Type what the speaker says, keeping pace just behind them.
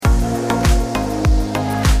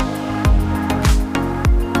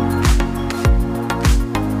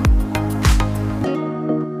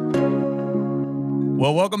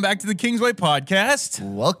Welcome back to the Kingsway Podcast.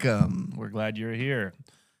 Welcome. We're glad you're here.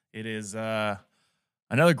 It is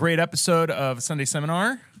another great episode of Sunday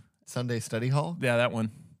Seminar. Sunday Study Hall? Yeah, that one.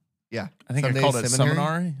 Yeah. I think Sunday I called it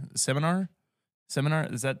Seminary? Seminar?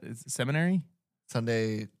 Is that seminary?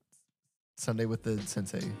 Sunday with the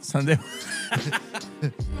sensei. Sunday.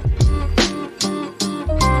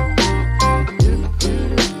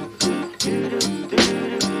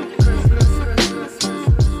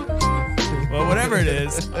 Well, whatever it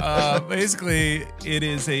is, basically, it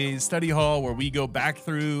is a study hall where we go back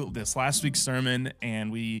through this last week's sermon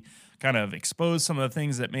and we kind of expose some of the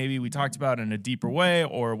things that maybe we talked about in a deeper way,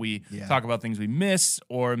 or we talk about things we missed,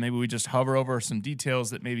 or maybe we just hover over some details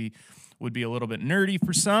that maybe would be a little bit nerdy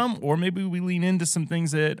for some, or maybe we lean into some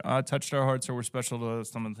things that touched our hearts or were special to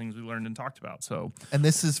some of the things we learned and talked about. So, And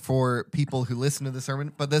this is for people who listen to the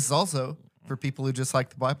sermon, but this is also for people who just like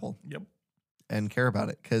the Bible. Yep. And care about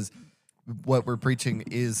it, because what we're preaching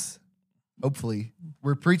is, hopefully,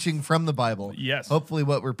 we're preaching from the Bible. Yes. Hopefully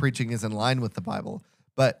what we're preaching is in line with the Bible.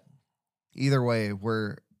 But either way,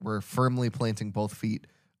 we're firmly planting both feet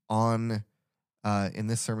on, in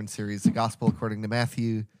this sermon series, the Gospel according to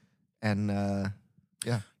Matthew. And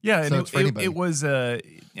Yeah, so and it was, and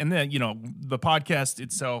then, the podcast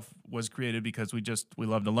itself was created because we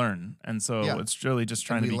love to learn. And so it's really just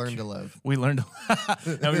trying to learn to love. We learned,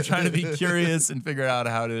 and we're trying to be curious and figure out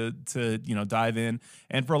how to dive in.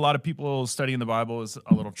 And for a lot of people, studying the Bible is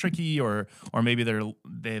a little tricky, or maybe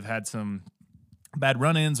they've had some bad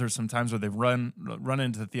run-ins, or sometimes where they've run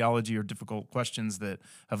into theology or difficult questions that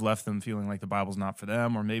have left them feeling like the Bible's not for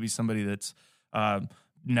them, or maybe somebody that's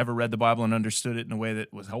never read the Bible and understood it in a way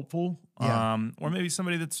that was helpful, or maybe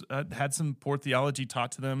somebody that's had some poor theology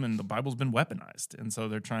taught to them and the Bible's been weaponized, and so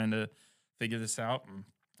they're trying to figure this out and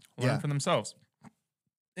learn for themselves.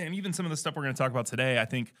 And even some of the stuff we're going to talk about today, I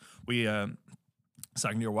think we was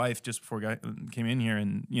talking to your wife just before we came in here,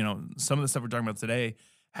 and some of the stuff we're talking about today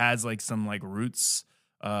has like some like roots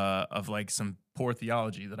of like some poor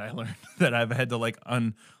theology that I learned that I've had to like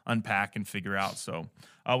unpack and figure out. So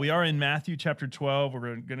we are in Matthew chapter 12.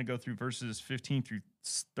 We're going to go through verses 15 through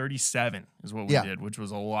 37 is what we did, which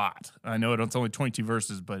was a lot. I know it's only 22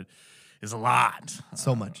 verses, but it's a lot.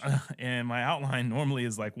 So much. And my outline normally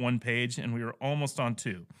is like one page, and we were almost on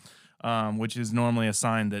two, which is normally a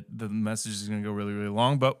sign that the message is going to go really, really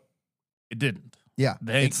long, but it didn't. Yeah,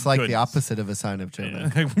 it's like the opposite of a sign of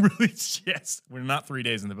Jonah. Really, yes. We're not 3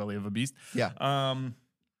 days in the belly of a beast. Yeah.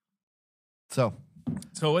 So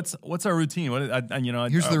what's our routine?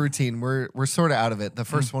 Here's the routine. We're sort of out of it. The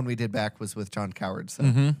first one we did back was with John Coward.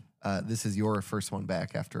 So this is your first one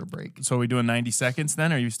back after a break. So are we doing 90 seconds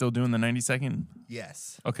then? Are you still doing the 90 second?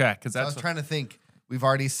 Yes. Okay, because I was trying to think. We've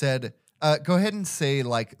already said. Go ahead and say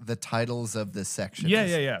like the titles of the sections.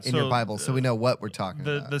 Yeah. In your Bible, so we know what we're talking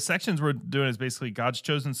about. The sections we're doing is basically God's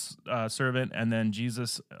chosen servant, and then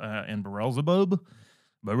Jesus and Beelzebub.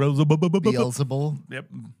 Beelzebul. Yep.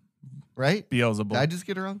 Right? Beelzebub. Did I just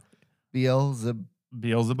get it wrong?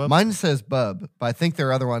 Beelzebub. Mine says bub, but I think there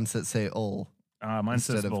are other ones that say ul. Mine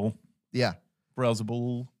says bull. Yeah.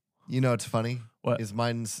 Beelzebul. You know what's funny? What? Is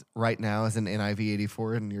mine's right now is an NIV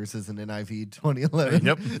 84 and yours is an NIV 2011.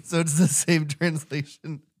 Yep. So it's the same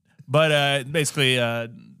translation. But basically,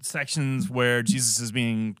 sections where Jesus is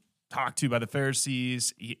being talked to by the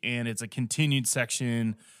Pharisees, and it's a continued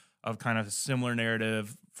section of kind of a similar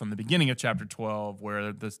narrative from the beginning of chapter 12,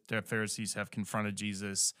 where the Pharisees have confronted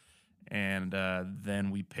Jesus, and then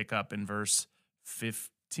we pick up in verse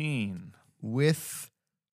 15. With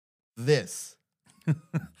this.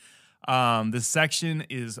 This section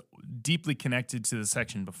is deeply connected to the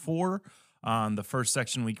section before. The first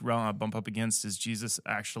section we bump up against is Jesus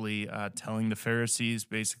actually telling the Pharisees,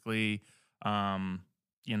 basically,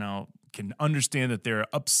 can understand that they're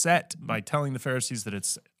upset by telling the Pharisees that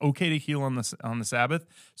it's okay to heal on the Sabbath.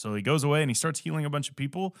 So he goes away and he starts healing a bunch of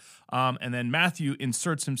people. And then Matthew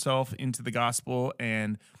inserts himself into the gospel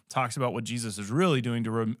and talks about what Jesus is really doing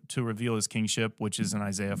to reveal his kingship, which is in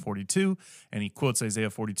Isaiah 42. And he quotes Isaiah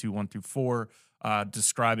 42, 1 through 4,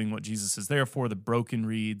 describing what Jesus is there for, the broken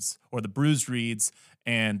reeds or the bruised reeds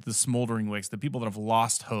and the smoldering wicks, the people that have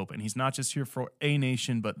lost hope. And he's not just here for a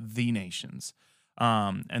nation, but the nations.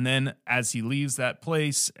 And then as he leaves that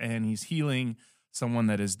place and he's healing, someone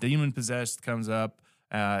that is demon-possessed comes up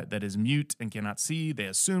that is mute and cannot see. They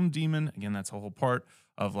assume demon. Again, that's a whole part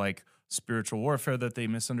of like spiritual warfare that they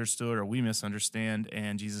misunderstood or we misunderstand.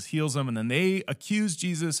 And Jesus heals them. And then they accuse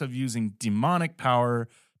Jesus of using demonic power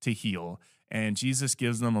to heal. And Jesus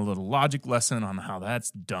gives them a little logic lesson on how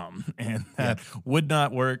that's dumb and that would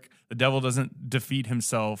not work. The devil doesn't defeat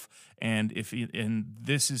himself. And and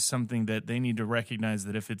this is something that they need to recognize,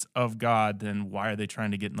 that if it's of God, then why are they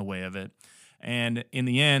trying to get in the way of it? And in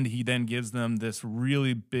the end, he then gives them this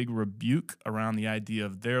really big rebuke around the idea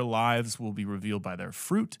of their lives will be revealed by their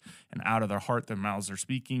fruit, and out of their heart their mouths are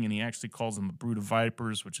speaking. And he actually calls them a brood of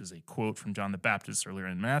vipers, which is a quote from John the Baptist earlier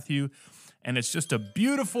in Matthew. And it's just a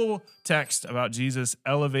beautiful text about Jesus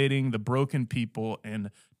elevating the broken people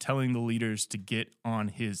and telling the leaders to get on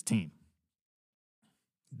his team.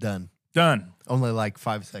 Done. Only like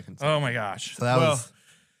 5 seconds. Oh my gosh. So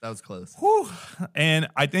that was close. Whew. And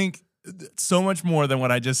I think so much more than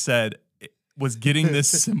what I just said was getting this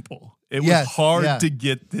simple. It was hard to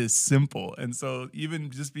get this simple. And so even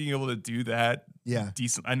just being able to do that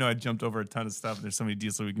decent. I know I jumped over a ton of stuff. There's so many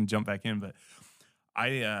deals so we can jump back in, but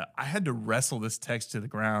I had to wrestle this text to the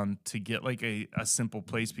ground to get like a simple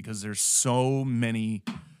place, because there's so many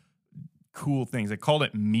cool things. I called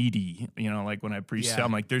it meaty, like when I preached it,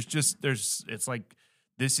 I'm like, it's like,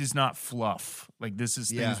 this is not fluff. Like this is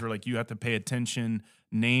things where like you have to pay attention.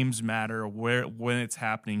 Names matter, when it's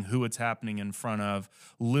happening, who it's happening in front of.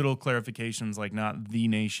 Little clarifications like not the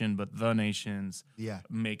nation, but the nations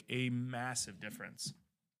make a massive difference.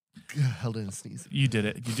 Held in a sneeze. You did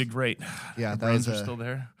it. You did great. Yeah, that was still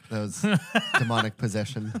there. That was demonic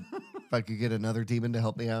possession. If I could get another demon to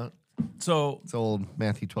help me out. So it's old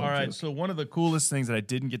Matthew 12. All right. Joke. So one of the coolest things that I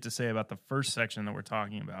didn't get to say about the first section that we're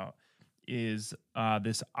talking about is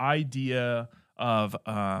this idea of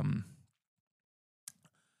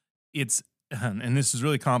it's, and this is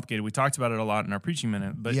really complicated. We talked about it a lot in our preaching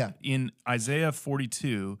minute, but in Isaiah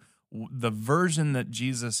 42, the version that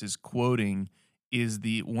Jesus is quoting is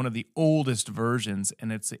one of the oldest versions,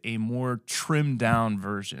 and it's a more trimmed down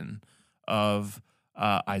version of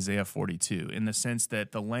Isaiah 42, in the sense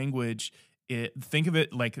that the language, think of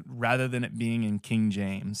it like, rather than it being in King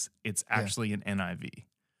James, it's actually an NIV.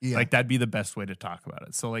 Yeah. Like that'd be the best way to talk about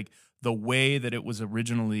it. So like the way that it was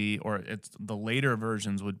originally, or it's the later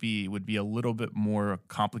versions would be a little bit more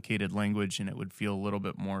complicated language, and it would feel a little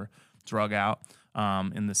bit more drug out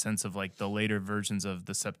in the sense of like the later versions of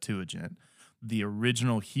the Septuagint. The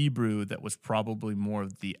original Hebrew that was probably more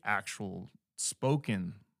of the actual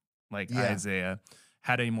spoken, like Isaiah,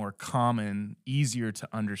 had a more common, easier to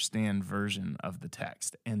understand version of the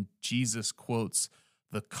text. And Jesus quotes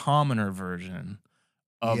the commoner version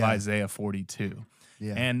of Isaiah 42.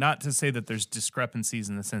 Yeah. And not to say that there's discrepancies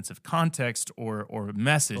in the sense of context or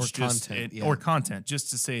message, or content,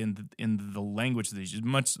 just to say in the language that he's used,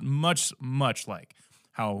 much like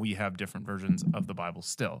how we have different versions of the Bible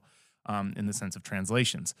still, in the sense of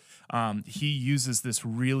translations. He uses this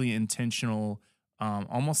really intentional,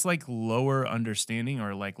 almost like lower understanding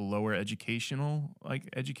or like lower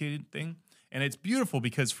educated thing. And it's beautiful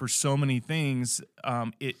because for so many things,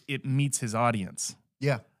 it meets his audience.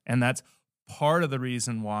 Yeah. And that's part of the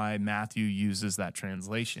reason why Matthew uses that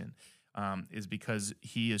translation, is because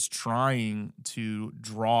he is trying to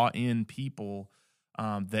draw in people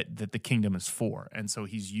that the kingdom is for. And so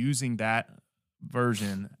he's using that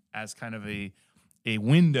version as kind of a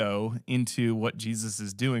window into what Jesus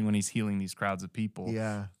is doing when he's healing these crowds of people,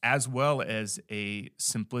 as well as a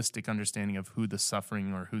simplistic understanding of who the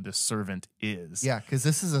suffering or who the servant is. Yeah, because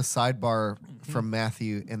this is a sidebar from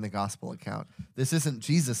Matthew in the gospel account. This isn't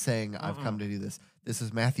Jesus saying, I've come to do this. This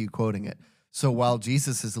is Matthew quoting it. So while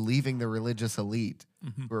Jesus is leaving the religious elite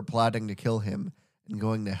who are plotting to kill him and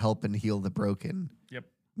going to help and heal the broken,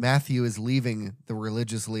 Matthew is leaving the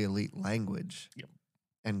religiously elite language.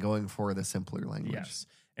 And going for the simpler language. Yes.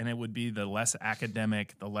 And it would be the less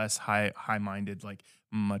academic, the less high-minded, like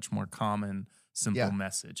much more common, simple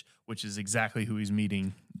message, which is exactly who he's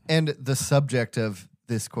meeting. And the subject of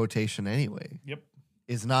this quotation anyway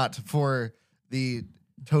is not for the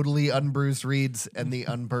totally unbruised reeds and the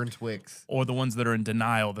unburnt wicks. Or the ones that are in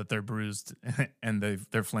denial that they're bruised and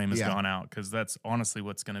their flame has gone out. Because that's honestly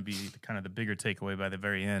what's going to be kind of the bigger takeaway by the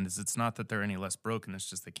very end, is it's not that they're any less broken, it's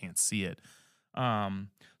just they can't see it.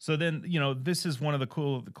 So then, this is one of the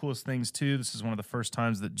coolest things too. This is one of the first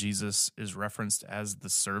times that Jesus is referenced as the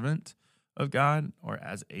servant of God, or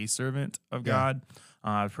as a servant of God.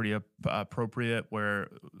 Pretty appropriate, where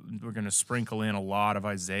we're going to sprinkle in a lot of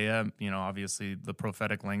Isaiah, obviously the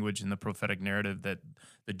prophetic language and the prophetic narrative that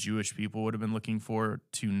the Jewish people would have been looking for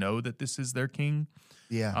to know that this is their king.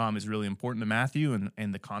 Is really important to Matthew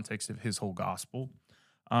and the context of his whole gospel.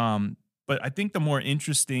 But I think the more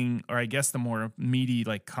interesting, or I guess the more meaty,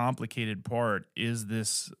 like complicated part, is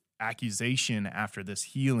this accusation after this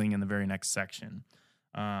healing in the very next section.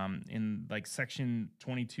 in like section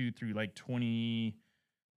 22 through like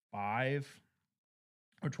 25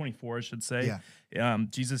 or 24, I should say.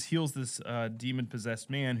 Jesus heals this demon-possessed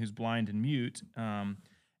man who's blind and mute.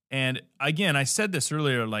 And again, I said this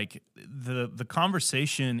earlier, like the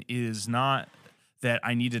conversation is not that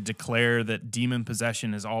I need to declare that demon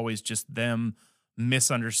possession is always just them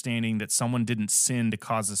misunderstanding that someone didn't sin to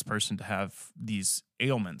cause this person to have these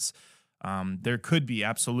ailments. There could be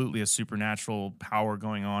absolutely a supernatural power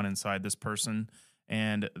going on inside this person,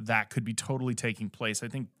 and that could be totally taking place. I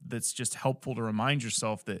think that's just helpful to remind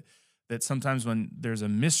yourself that sometimes when there's a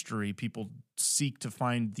mystery, people seek to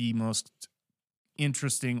find the most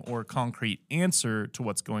interesting or concrete answer to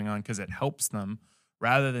what's going on because it helps them,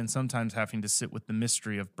 rather than sometimes having to sit with the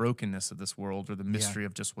mystery of brokenness of this world or the mystery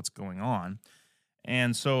of just what's going on.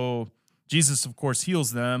 And so Jesus, of course,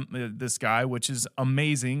 heals this guy, which is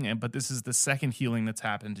amazing. But this is the second healing that's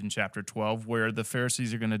happened in chapter 12, where the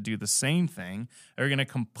Pharisees are going to do the same thing. They're going to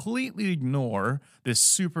completely ignore this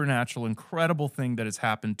supernatural, incredible thing that has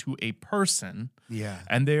happened to a person. Yeah.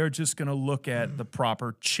 And they are just going to look at the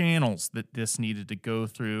proper channels that this needed to go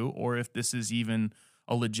through, or if this is even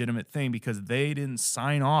a legitimate thing, because they didn't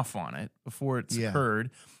sign off on it before it's occurred.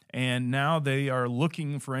 And now they are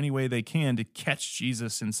looking for any way they can to catch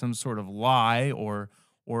Jesus in some sort of lie or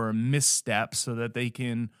misstep so that they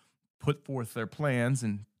can put forth their plans.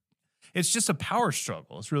 And it's just a power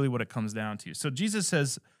struggle. It's really what it comes down to. So Jesus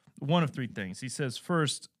says one of three things. He says,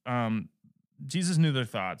 first, Jesus knew their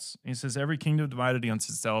thoughts. He says, every kingdom divided against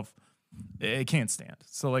itself, it can't stand.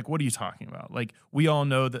 So, like, what are you talking about? Like, we all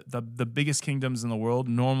know that the biggest kingdoms in the world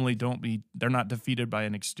normally they're not defeated by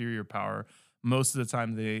an exterior power. Most of the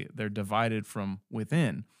time, they're divided from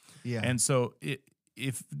within. Yeah. And so,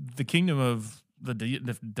 if the kingdom of the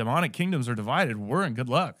demonic kingdoms are divided, we're in good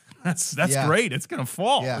luck. That's great. It's gonna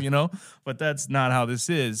fall, But that's not how this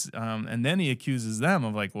is. And then he accuses them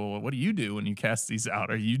of like, well, what do you do when you cast these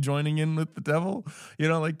out? Are you joining in with the devil?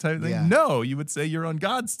 Like type thing. Yeah. No, you would say you're on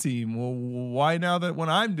God's team. Well, why now that when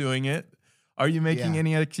I'm doing it, are you making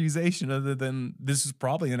any accusation other than this is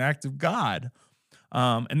probably an act of God?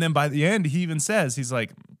 And then by the end, he even says, he's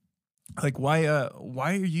like, why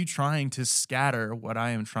are you trying to scatter what I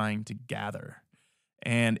am trying to gather?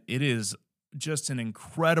 And it is just an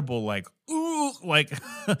incredible,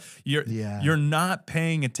 you're not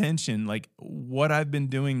paying attention. Like, what I've been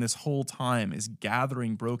doing this whole time is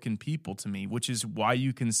gathering broken people to me, which is why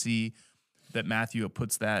you can see that Matthew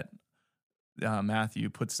puts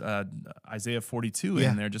Isaiah 42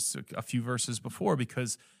 in there just a few verses before,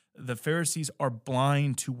 because the Pharisees are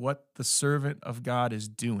blind to what the servant of God is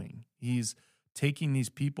doing. He's taking these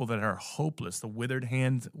people that are hopeless. The withered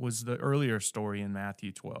hand was the earlier story in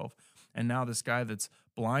Matthew 12. And now this guy that's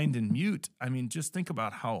blind and mute. I mean, just think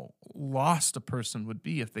about how lost a person would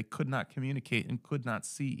be if they could not communicate and could not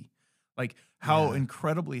see. Like, how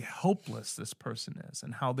incredibly helpless this person is,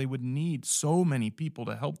 and how they would need so many people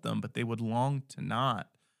to help them, but they would long to not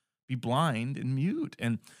be blind and mute.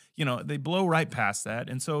 And, they blow right past that.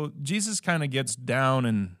 And so Jesus kind of gets down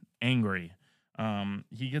and angry.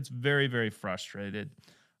 He gets very, very frustrated.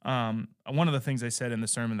 One of the things I said in the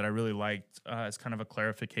sermon that I really liked is kind of a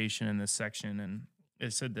clarification in this section, and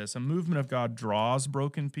it said this: a movement of God draws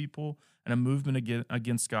broken people, and a movement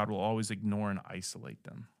against God will always ignore and isolate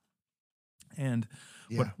them. And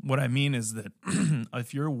what I mean is that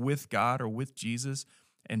if you're with God or with Jesus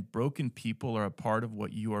and broken people are a part of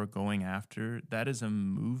what you are going after, that is a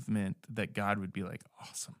movement that God would be like,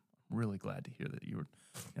 awesome. I'm really glad to hear that you were.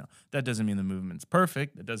 That doesn't mean the movement's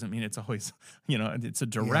perfect. It doesn't mean it's always, it's a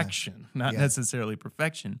direction, not necessarily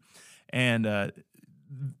perfection. And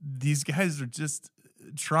these guys are just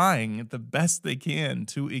trying the best they can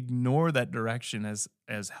to ignore that direction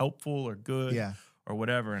as helpful or good or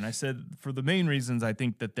whatever. And I said, for the main reasons I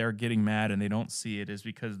think that they're getting mad and they don't see it is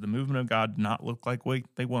because the movement of God did not look like what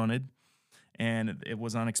they wanted. And it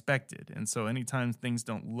was unexpected. And so anytime things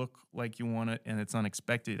don't look like you want it and it's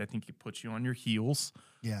unexpected, I think it puts you on your heels.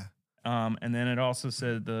 Yeah. And then it also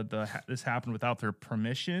said this happened without their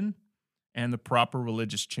permission and the proper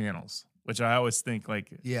religious channels, which I always think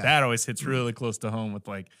that always hits really close to home with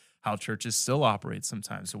how churches still operate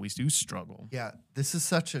sometimes. So we do struggle. Yeah. This is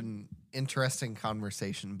such an interesting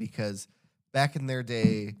conversation because back in their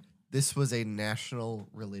day, this was a national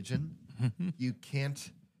religion. You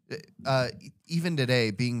can't... even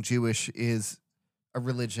today, being Jewish is a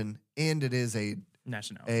religion, and it is a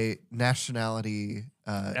nationality,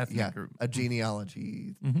 ethnic group, a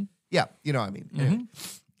genealogy. Mm-hmm. Yeah, you know what I mean. Mm-hmm. Anyway,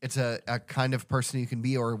 it's a kind of person you can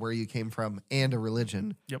be or where you came from, and a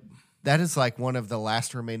religion. Yep. That is like one of the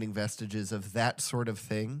last remaining vestiges of that sort of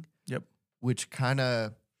thing. Yep. which kind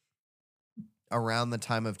of around the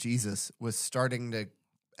time of Jesus was starting to,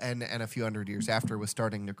 and a few hundred years after, was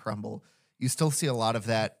starting to crumble. You still see a lot of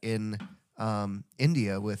that in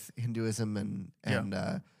India with Hinduism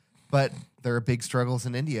but there are big struggles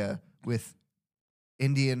in India with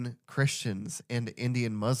Indian Christians and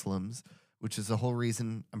Indian Muslims, which is the whole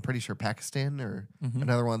reason I'm pretty sure Pakistan or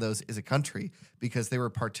another one of those is a country, because they were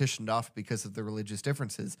partitioned off because of the religious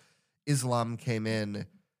differences. Islam came in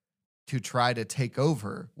to try to take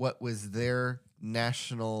over what was their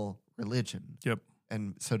national religion. Yep.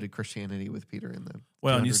 And so did Christianity with Peter in the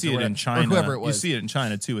and you see it in China. Whoever it was. You see it in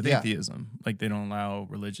China too with atheism. Like they don't allow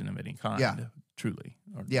religion of any kind, truly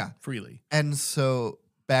or freely. And so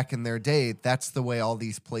back in their day, that's the way all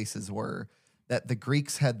these places were. That the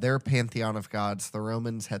Greeks had their pantheon of gods, the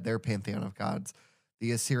Romans had their pantheon of gods,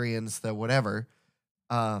 the Assyrians, the whatever,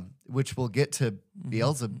 which we'll get to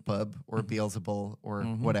Beelzebub or Beelzebul or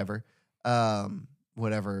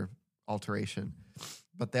whatever alteration.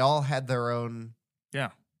 But they all had their own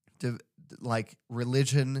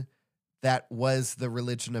religion that was the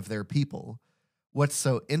religion of their people. What's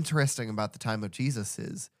so interesting about the time of Jesus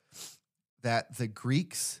is that the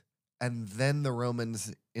Greeks and then the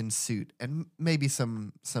Romans ensued, and maybe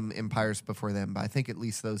some empires before them, but I think at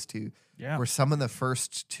least those two were some of the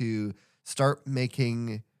first to start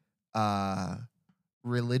making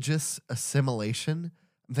religious assimilation.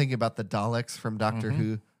 I'm thinking about the Daleks from Doctor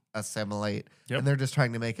Who, assimilate, and they're just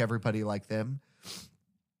trying to make everybody like them.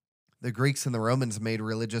 The Greeks and the Romans made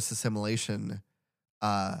religious assimilation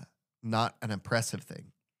not an oppressive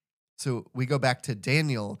thing. So we go back to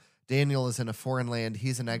Daniel. Daniel is in a foreign land.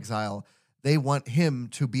 He's in exile. They want him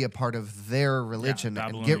to be a part of their religion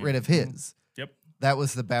and get rid of his. Yep. That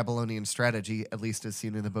was the Babylonian strategy, at least as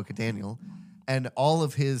seen in the book of Daniel. And all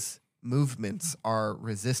of his movements are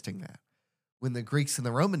resisting that. When the Greeks and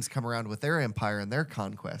the Romans come around with their empire and their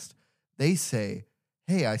conquest, they say,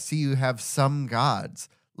 hey, I see you have some gods.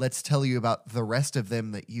 Let's tell you about the rest of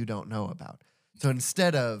them that you don't know about. So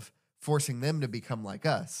instead of forcing them to become like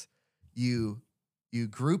us, you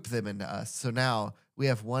group them into us. So now we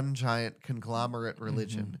have one giant conglomerate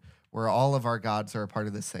religion where all of our gods are a part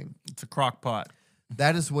of this thing. It's a crock pot.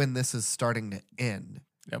 That is when this is starting to end.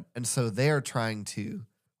 Yep. And so they are trying to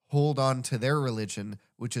hold on to their religion,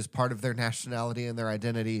 which is part of their nationality and their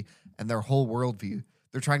identity and their whole worldview.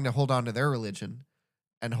 They're trying to hold on to their religion,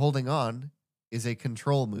 and holding on is a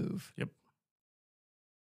control move. Yep.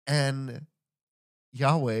 And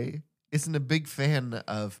Yahweh isn't a big fan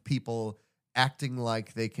of people acting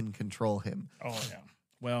like they can control him. Oh yeah.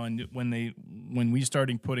 Well, and when we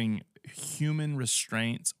started putting human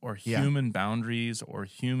restraints or human boundaries or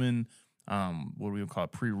human what do we call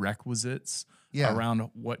it, prerequisites around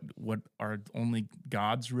what are only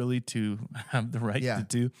God's really to have the right to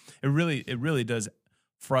do, it really does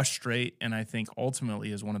frustrate, and I think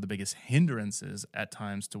ultimately is one of the biggest hindrances at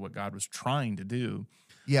times to what God was trying to do.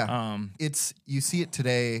 Yeah. You see it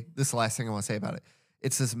today. This is the last thing I want to say about it.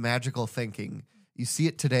 It's this magical thinking. You see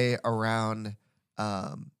it today around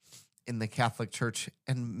in the Catholic Church,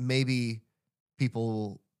 and maybe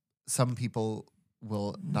some people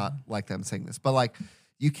will not like them saying this, but like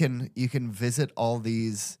you can visit all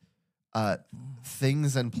these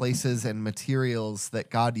things and places and materials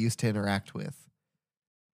that God used to interact with,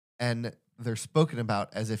 and they're spoken about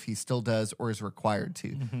as if he still does or is required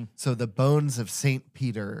to. So the bones of Saint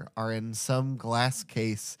Peter are in some glass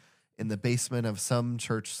case in the basement of some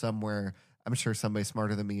church somewhere. I'm sure somebody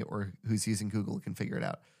smarter than me or who's using Google can figure it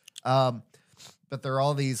out. But there are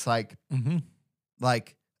all these for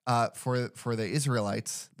the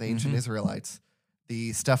Israelites, the ancient Israelites,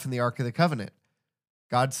 the stuff in the Ark of the Covenant.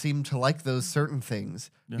 God seemed to like those certain things.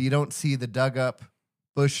 Yeah. But you don't see the dug up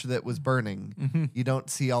bush that was burning. You don't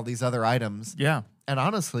see all these other items. Yeah. And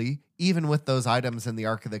honestly, even with those items in the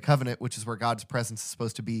Ark of the Covenant, which is where God's presence is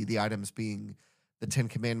supposed to be, the items being the 10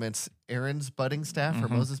 Commandments, Aaron's budding staff or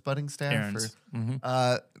Moses' budding staff, Aaron's.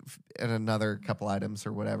 and another couple items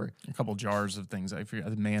or whatever. A couple jars of things. I forget,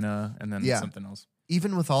 the manna and then something else.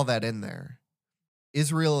 Even with all that in there,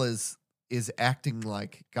 Israel is acting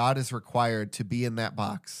like God is required to be in that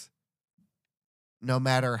box. No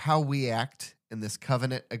matter how we act in this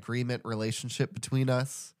covenant agreement relationship between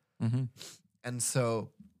us. And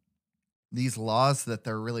so these laws that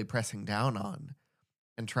they're really pressing down on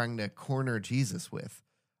and trying to corner Jesus with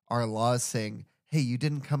are laws saying, hey, you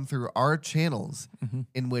didn't come through our channels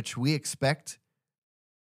in which we expect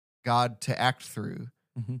God to act through,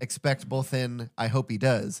 expect both in, I hope he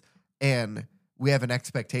does, and we have an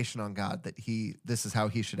expectation on God that this is how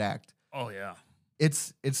he should act. Oh yeah.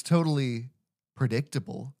 It's totally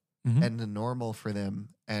predictable and normal for them.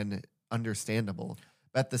 And understandable.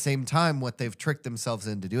 But at the same time, what they've tricked themselves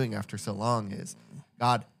into doing after so long is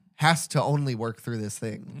God has to only work through this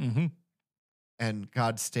thing. Mm-hmm. And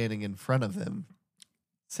God's standing in front of them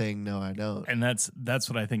saying, no, I don't. And that's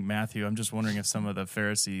what I think, Matthew. I'm just wondering if some of the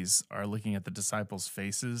Pharisees are looking at the disciples'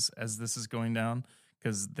 faces as this is going down,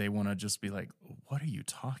 because they want to just be like, what are you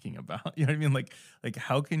talking about? You know what I mean? Like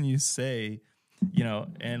how can you say,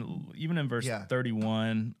 and even in verse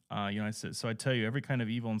 31, I said, so I tell you, every kind of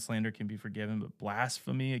evil and slander can be forgiven, but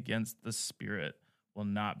blasphemy against the Spirit will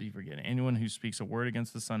not be forgiven. Anyone who speaks a word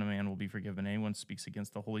against the Son of Man will be forgiven. Anyone who speaks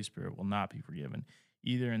against the Holy Spirit will not be forgiven,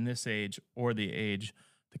 either in this age or the age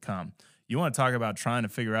to come. You want to talk about trying to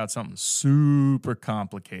figure out something super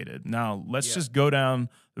complicated. Now, let's just go down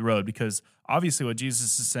the road, because obviously what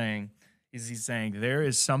Jesus is saying is he's saying there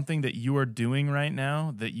is something that you are doing right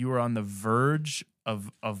now that you are on the verge of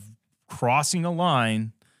crossing a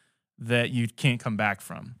line that you can't come back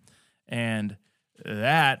from. And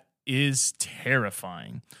that is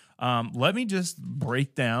terrifying. Let me just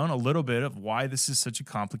break down a little bit of why this is such a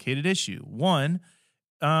complicated issue. One,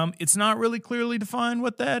 it's not really clearly defined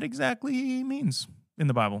what that exactly means in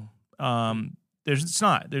the Bible. There's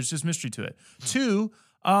just mystery to it. Two,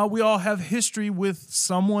 we all have history with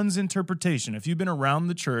someone's interpretation. If you've been around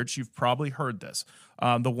the church, you've probably heard this.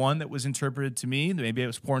 The one that was interpreted to me, maybe it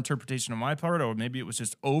was poor interpretation on my part, or maybe it was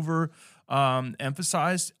just over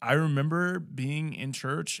emphasized. I remember being in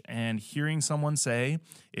church and hearing someone say,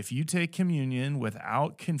 if you take communion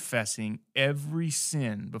without confessing every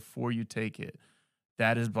sin before you take it,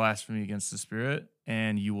 that is blasphemy against the Spirit,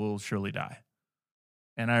 and you will surely die.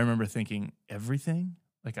 And I remember thinking, everything?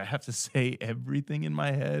 Like, I have to say everything in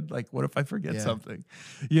my head? Like, what if I forget something?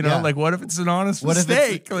 Like, what if it's an honest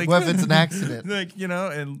mistake? What if it's an accident? I you know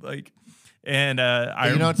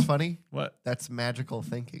what's funny? What? That's magical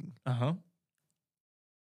thinking. Uh-huh.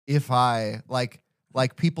 If I, like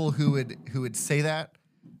people who would say that,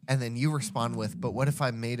 and then you respond with, but what if I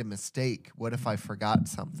made a mistake? What if I forgot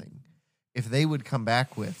something? If they would come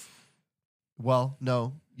back with, well,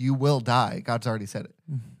 no, you will die. God's already said it.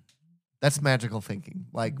 That's magical thinking.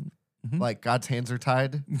 Like God's hands are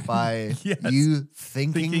tied by you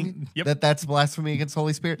thinking that that's blasphemy against the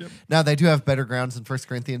Holy Spirit. Yep. Now, they do have better grounds in 1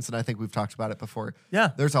 Corinthians, and I think we've talked about it before.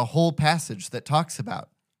 Yeah. There's a whole passage that talks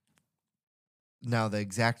about, now the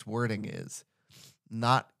exact wording is,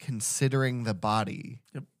 not considering the body.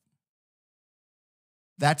 Yep.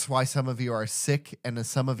 That's why some of you are sick and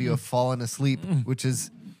some of you have fallen asleep, which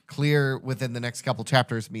is clear within the next couple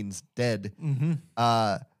chapters means dead,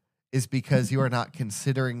 is because you are not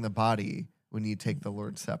considering the body when you take the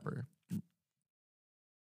Lord's Supper.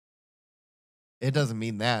 It doesn't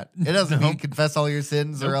mean that. It doesn't mean confess all your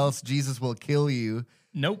sins or else Jesus will kill you.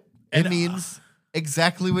 Nope. It means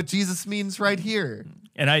exactly what Jesus means right here.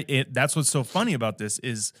 And that's what's so funny about this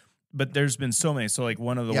is, but there's been so many. So like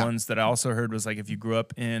one of the ones that I also heard was like, if you grew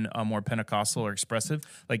up in a more Pentecostal or expressive,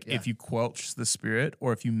 like if you quelched the Spirit,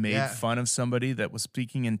 or if you made fun of somebody that was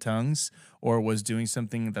speaking in tongues or was doing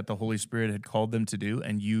something that the Holy Spirit had called them to do,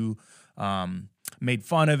 and you made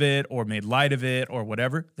fun of it or made light of it or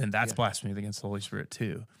whatever, then that's blasphemy against the Holy Spirit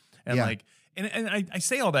too. And like, and I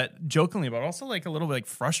say all that jokingly, but also like a little bit like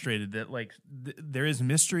frustrated that like there is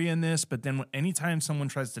mystery in this, but then anytime someone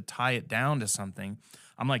tries to tie it down to something,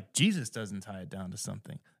 I'm like, Jesus doesn't tie it down to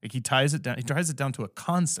something. Like he ties it down to a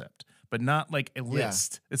concept, but not like a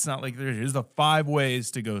list. It's not like here's the 5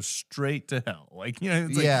 ways to go straight to hell. Like,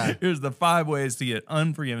 it's like, here's the 5 ways to get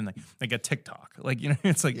unforgiven, like a TikTok. Like,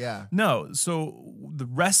 it's like, no. So the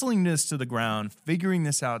wrestlingness to the ground, figuring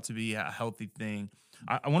this out to be a healthy thing.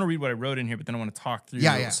 I want to read what I wrote in here, but then I want to talk through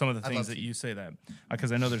some of the things that you say that,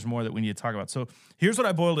 because I know there's more that we need to talk about. So here's what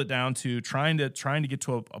I boiled it down to, trying to get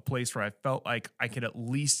to a place where I felt like I could at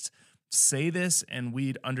least say this and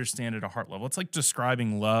we'd understand at a heart level. It's like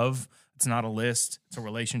describing love. It's not a list. It's a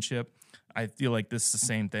relationship. I feel like this is the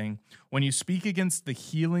same thing. When you speak against the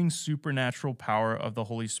healing supernatural power of the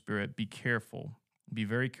Holy Spirit, be careful. Be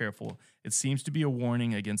very careful. It seems to be a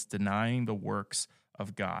warning against denying the works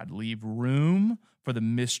of God. Leave room for the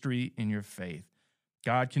mystery in your faith.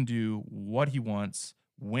 God can do what he wants,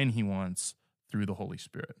 when he wants, through the Holy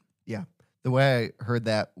Spirit. Yeah. The way I heard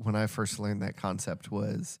that when I first learned that concept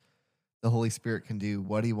was the Holy Spirit can do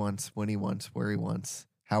what he wants, when he wants, where he wants,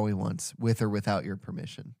 how he wants, with or without your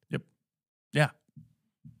permission. Yep. Yeah.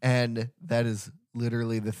 And that is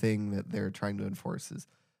literally the thing that they're trying to enforce is,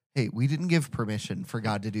 hey, we didn't give permission for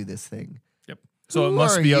God to do this thing. Yep. So it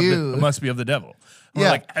must be of the devil. We're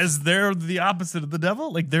like, as they're the opposite of the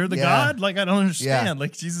devil? Like they're the God? Like I don't understand. Yeah.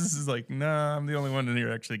 Like Jesus is like, nah, I'm the only one in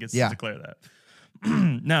here actually gets to declare that.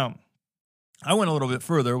 Now, I went a little bit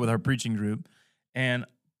further with our preaching group, and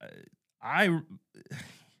I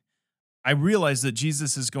realized that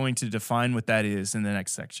Jesus is going to define what that is in the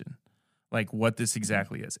next section, like what this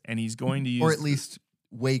exactly is, and he's going to use, or at least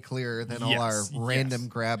way clearer than all our random yes.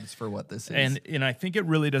 grabs for what this is. And I think it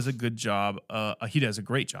really does a good job. He does a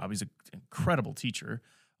great job. He's an incredible teacher,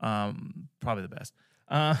 probably the best.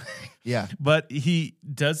 Yeah. But he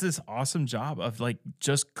does this awesome job of like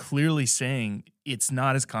just clearly saying it's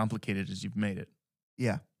not as complicated as you've made it.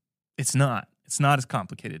 Yeah. It's not. It's not as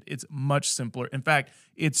complicated. It's much simpler. In fact,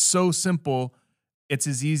 it's so simple, it's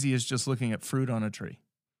as easy as just looking at fruit on a tree.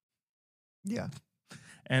 Yeah.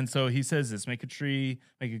 And so he says this, make a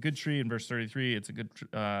good tree. In verse 33, it's a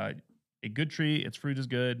good tree, its fruit is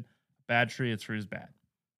good. Bad tree, its fruit is bad.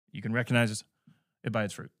 You can recognize it by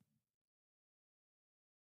its fruit.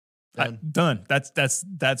 Done.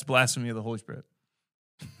 That's blasphemy of the Holy Spirit.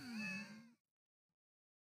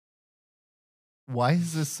 Why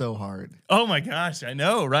is this so hard? Oh my gosh, I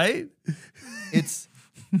know, right? It's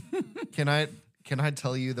Can I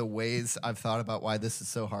tell you the ways I've thought about why this is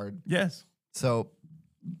so hard? Yes. So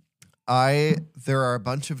there are a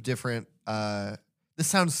bunch of different this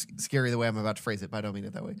sounds scary the way I'm about to phrase it, but I don't mean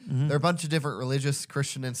it that way. Mm-hmm. There are a bunch of different religious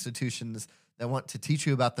Christian institutions that want to teach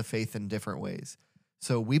you about the faith in different ways.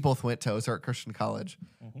 So we both went to Ozark Christian College,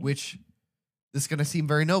 which this is going to seem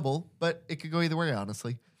very noble, but it could go either way,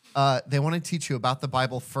 honestly. They want to teach you about the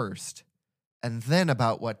Bible first, and then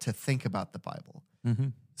about what to think about the Bible. Mm-hmm.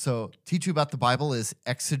 So teach you about the Bible is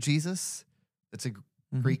exegesis. It's a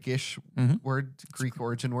Greekish word, Greek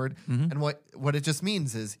origin word. And what it just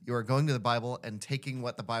means is you are going to the Bible and taking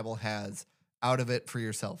what the Bible has out of it for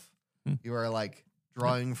yourself. You are like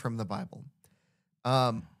drawing from the Bible.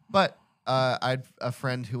 But I had a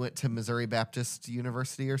friend who went to Missouri Baptist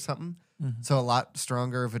University or something. So a lot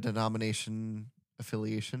stronger of a denomination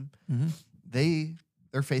affiliation.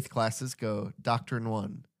 Their faith classes go Doctrine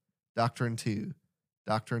 1, Doctrine 2,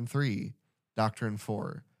 Doctrine 3, Doctrine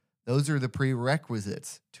 4. Those are the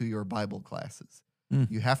prerequisites to your Bible classes.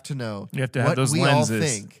 You have to know have what those we lenses. all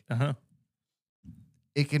think.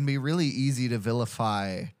 It can be really easy to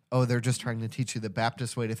vilify, they're just trying to teach you the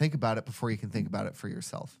Baptist way to think about it before you can think about it for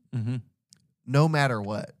yourself. No matter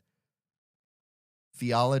what.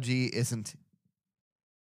 Theology isn't...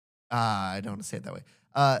 I don't want to say it that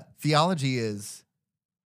way. Theology is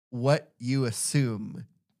what you assume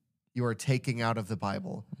you are taking out of the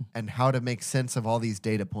Bible and how to make sense of all these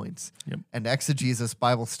data points. And exegesis,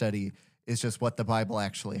 Bible study, is just what the Bible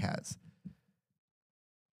actually has.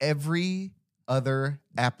 Every other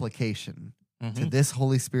application to this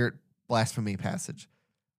Holy Spirit blasphemy passage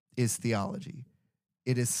is theology.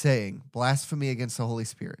 It is saying blasphemy against the Holy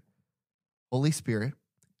Spirit. Holy Spirit,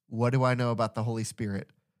 what do I know about the Holy Spirit?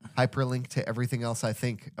 Hyperlink to everything else I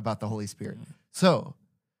think about the Holy Spirit. So,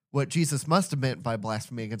 what Jesus must have meant by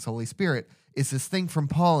blasphemy against the Holy Spirit is this thing from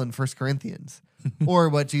Paul in 1 Corinthians. Or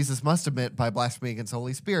what Jesus must have meant by blasphemy against the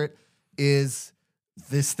Holy Spirit is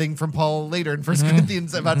this thing from Paul later in 1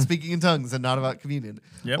 Corinthians about speaking in tongues and not about communion.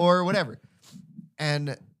 Or whatever.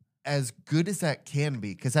 And as good as that can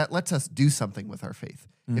be, because that lets us do something with our faith.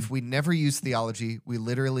 If we never use theology, we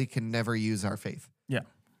literally can never use our faith.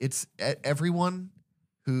 It's everyone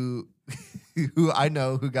who I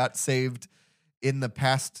know who got saved in the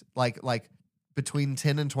past, like between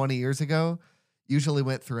 10 and 20 years ago, usually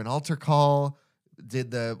went through an altar call,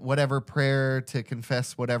 did the whatever prayer to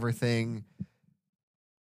confess whatever thing.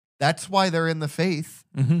 That's why they're in the faith,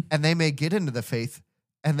 and they may get into the faith,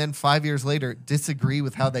 and then 5 years later disagree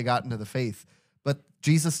with how they got into the faith. But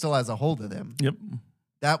Jesus still has a hold of them.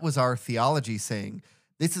 That was our theology saying,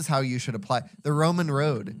 this is how you should apply. The Roman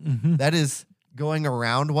road, that is going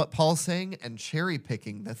around what Paul's saying and cherry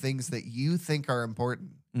picking the things that you think are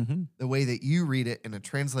important, the way that you read it in a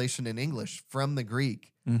translation in English from the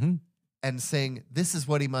Greek, and saying this is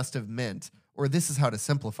what he must have meant, or this is how to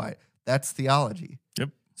simplify it. That's theology.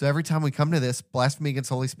 So every time we come to this, blasphemy against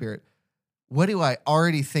the Holy Spirit, what do I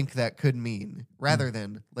already think that could mean? Rather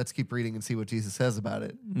than let's keep reading and see what Jesus says about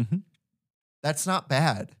it. That's not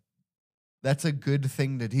bad. That's a good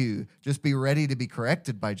thing to do. Just be ready to be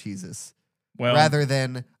corrected by Jesus. Rather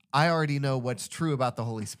than, I already know what's true about the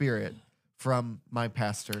Holy Spirit from my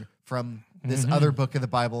pastor, from this other book of the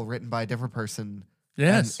Bible written by a different person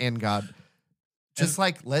and God. Just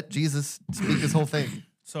let Jesus speak his whole thing.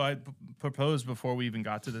 So I proposed before we even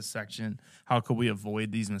got to this section, how could we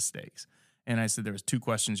avoid these mistakes? And I said there was two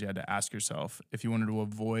questions you had to ask yourself if you wanted to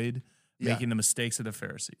avoid making the mistakes of the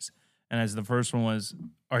Pharisees. And as the first one was,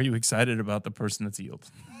 are you excited about the person that's healed?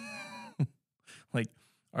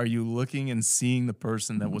 Are you looking and seeing the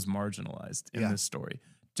person that was marginalized in this story?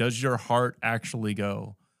 Does your heart actually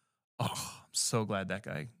go, oh, I'm so glad that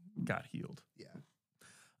guy got healed? Yeah.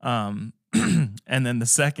 And then the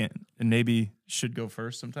second, and maybe should go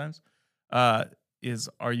first sometimes, is,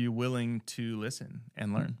 are you willing to listen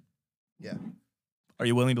and learn? Yeah. Are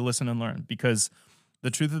you willing to listen and learn? Because the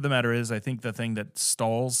truth of the matter is, I think the thing that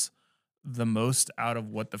stalls the most out of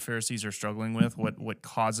what the Pharisees are struggling with, what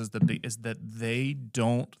causes is that they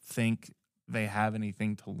don't think they have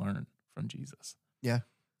anything to learn from Jesus. Yeah.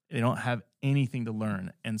 They don't have anything to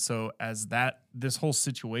learn. And so as this whole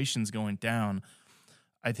situation's going down,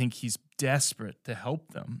 I think he's desperate to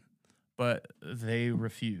help them, but they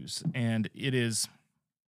refuse. And it is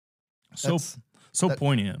so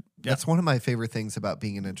poignant. That's one of my favorite things about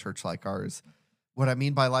being in a church like ours. What I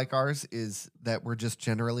mean by like ours is that we're just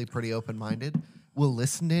generally pretty open-minded. We'll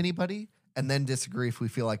listen to anybody and then disagree if we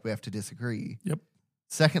feel like we have to disagree. Yep.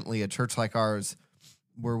 Secondly, a church like ours,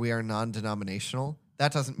 where we are non-denominational,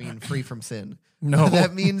 that doesn't mean free from sin. No.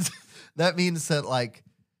 that means that, like,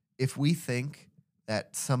 if we think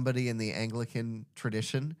that somebody in the Anglican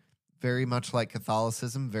tradition, very much like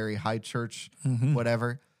Catholicism, very high church,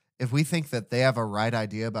 whatever, if we think that they have a right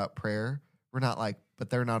idea about prayer, we're not like, but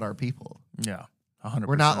they're not our people. Yeah, 100%.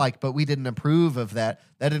 We're not like, but we didn't approve of that.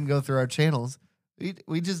 That didn't go through our channels.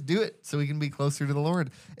 We just do it so we can be closer to the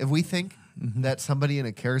Lord. If we think that somebody in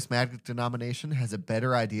a charismatic denomination has a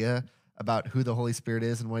better idea about who the Holy Spirit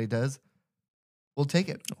is and what he does, we'll take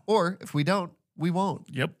it. Or if we don't, we won't.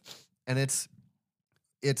 Yep. And it's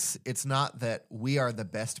not that we are the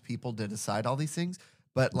best people to decide all these things,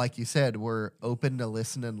 but like you said, we're open to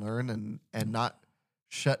listen and learn and not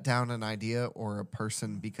shut down an idea or a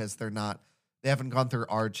person because they haven't gone through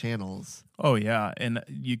our channels. Oh, yeah. And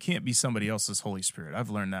you can't be somebody else's Holy Spirit.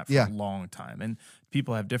 I've learned that for a long time. And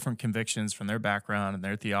people have different convictions from their background and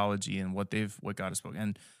their theology and what God has spoken.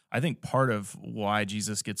 And I think part of why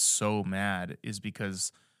Jesus gets so mad is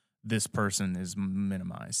because this person is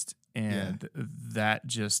minimized. And that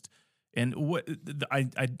just, and what I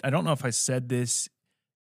don't know if I said this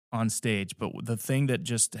on stage, but the thing that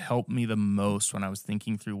just helped me the most when I was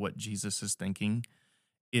thinking through what Jesus is thinking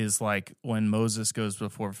is like when Moses goes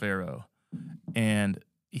before Pharaoh and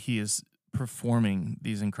he is performing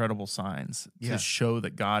these incredible signs to show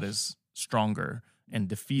that God is stronger and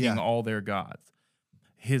defeating all their gods.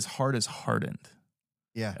 His heart is hardened.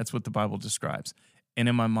 Yeah. That's what the Bible describes. And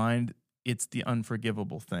in my mind, it's the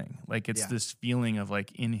unforgivable thing. Like it's this feeling of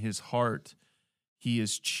like in his heart, he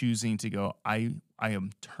is choosing to go, I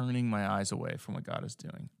am turning my eyes away from what God is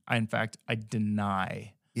doing. In fact, I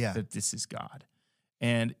deny that this is God.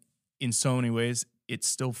 And in so many ways, it's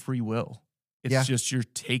still free will. It's just you're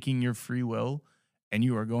taking your free will and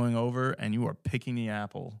you are going over and you are picking the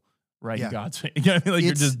apple in God's face. You know what I mean? Like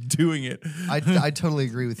you're just doing it. I totally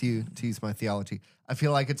agree with you, to use my theology. I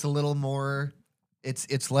feel like it's a little more,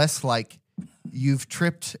 it's less like you've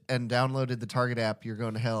tripped and downloaded the Target app, you're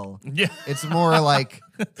going to hell. Yeah. It's more like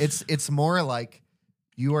it's more like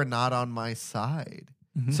you are not on my side.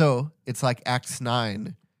 So it's like Acts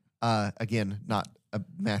 9, again, not a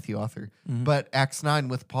Matthew author, but Acts 9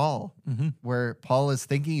 with Paul, where Paul is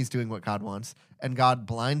thinking he's doing what God wants, and God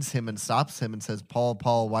blinds him and stops him and says,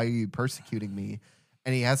 Paul, why are you persecuting me?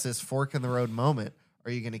 And he has this fork in the road moment.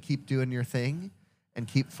 Are you going to keep doing your thing and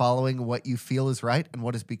keep following what you feel is right and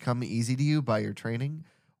what has become easy to you by your training?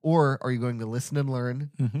 Or are you going to listen and learn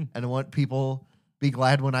and want people be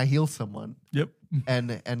glad when I heal someone? Yep.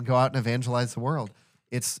 And go out and evangelize the world?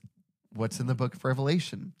 It's what's in the book of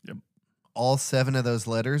Revelation. Yep. All 7 of those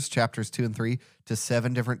letters, chapters 2 and 3, to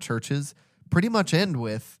 7 different churches, pretty much end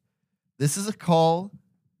with, this is a call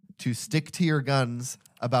to stick to your guns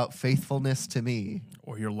about faithfulness to me.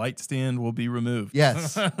 Or your light stand will be removed.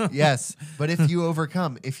 Yes, yes. But if you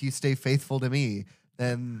overcome, if you stay faithful to me,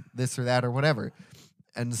 then this or that or whatever.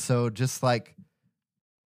 And so just like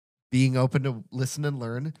being open to listen and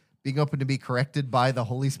learn, being open to be corrected by the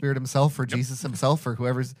Holy Spirit himself or Jesus himself or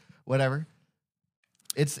whoever's whatever.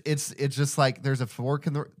 It's just like there's a fork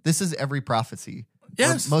in the. This is every prophecy.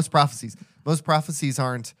 Yes. Most prophecies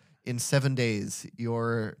aren't in 7 days.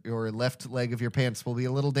 Your left leg of your pants will be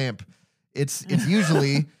a little damp. It's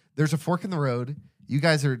usually there's a fork in the road. You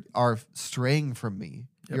guys are straying from me.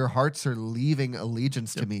 Yep. Your hearts are leaving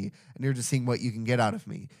allegiance to me, and you're just seeing what you can get out of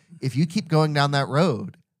me. If you keep going down that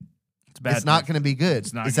road, it's not going to be good.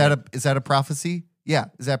 Is that a prophecy? Yeah.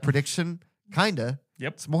 Is that prediction? Kinda.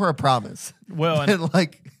 Yep. It's more a promise. Well, and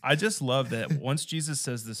like I just love that once Jesus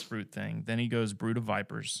says this fruit thing, then he goes, brood of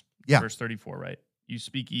vipers. Yeah. Verse 34, right? You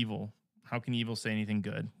speak evil. How can evil say anything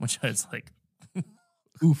good? Which is like,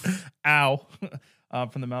 oof. Ow.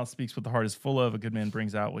 From the mouth speaks what the heart is full of. A good man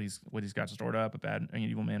brings out what he's got stored up. An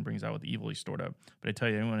evil man brings out what the evil he's stored up. But I tell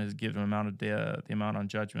you, anyone has given the amount on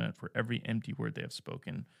judgment for every empty word they have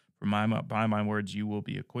spoken. By my words you will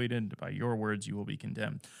be acquitted. By your words you will be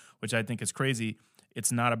condemned. Which I think is crazy.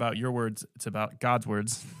 It's not about your words. It's about God's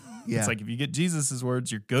words. Yeah. It's like if you get Jesus's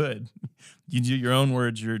words, you're good. You do your own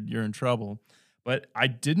words, you're in trouble. But I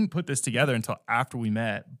didn't put this together until after we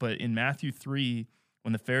met. But in Matthew 3,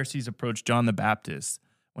 when the Pharisees approached John the Baptist,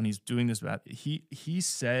 when he's doing this, he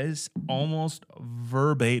says almost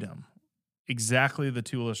verbatim exactly the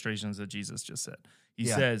two illustrations that Jesus just said. He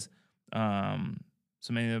says,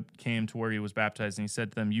 so many of them came to where he was baptized, and he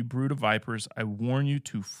said to them, "You brood of vipers, I warn you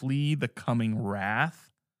to flee the coming wrath.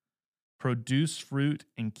 Produce fruit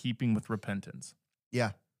in keeping with repentance."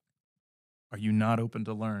 Yeah. Are you not open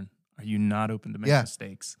to learn? Are you not open to make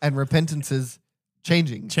mistakes? And repentance is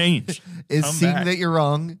changing. Change. Is seeing that you're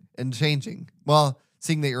wrong and changing. Well,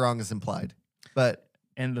 seeing that you're wrong is implied. But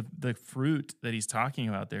and the fruit that he's talking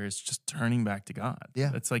about there is just turning back to God. Yeah.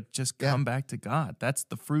 It's like just come back to God. That's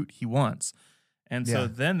the fruit he wants. And so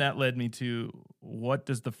then that led me to, what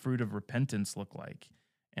does the fruit of repentance look like?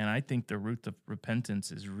 And I think the root of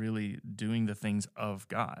repentance is really doing the things of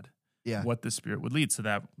God. Yeah. What the Spirit would lead. So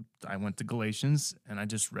that I went to Galatians and I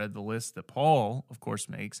just read the list that Paul, of course,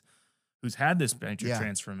 makes, who's had this major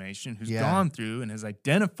transformation, who's gone through and has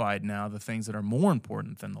identified now the things that are more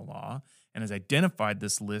important than the law, and has identified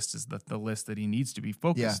this list as the list that he needs to be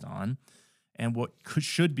focused on, and what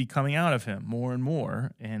should be coming out of him more and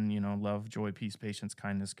more. And, love, joy, peace, patience,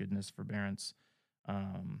 kindness, goodness, forbearance,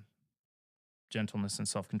 gentleness, and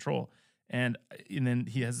self-control. And then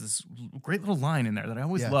he has this great little line in there that I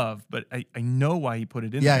always love, but I know why he put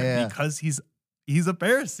it in there. Because he's a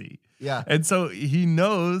Pharisee. Yeah. And so he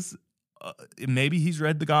knows, maybe he's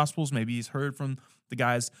read the Gospels, maybe he's heard from the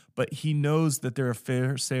guys, but he knows that there are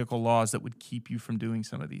Pharisaical laws that would keep you from doing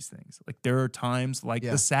some of these things. Like there are times like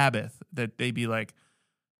the Sabbath that they be like,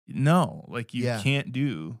 no, like you can't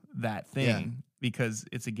do that thing because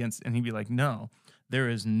it's against, and he'd be like, no, there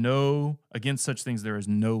is no, against such things, there is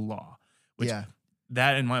no law. Which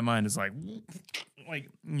that in my mind is like,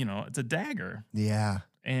 it's a dagger. Yeah.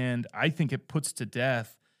 And I think it puts to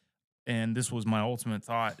death, and this was my ultimate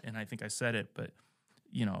thought, and I think I said it, but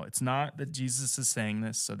it's not that Jesus is saying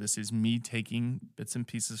this. So this is me taking bits and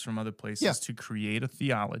pieces from other places to create a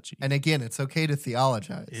theology. And again, it's okay to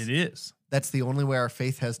theologize. It is. That's the only way our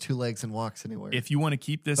faith has two legs and walks anywhere. If you want to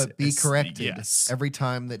keep this, but be corrected every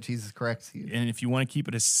time that Jesus corrects you. And if you want to keep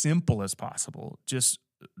it as simple as possible, just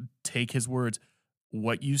take his words.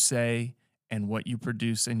 What you say and what you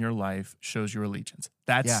produce in your life shows your allegiance.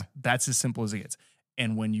 That's as simple as it gets.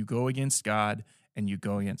 And when you go against God and you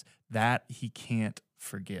go against that, he can't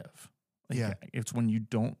forgive. It's when you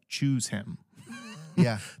don't choose him.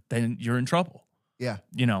 Then you're in trouble. Yeah.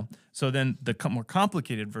 So then the more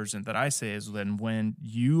complicated version that I say is then when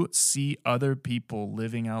you see other people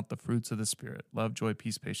living out the fruits of the Spirit, love, joy,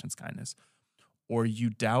 peace, patience, kindness, or you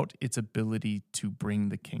doubt its ability to bring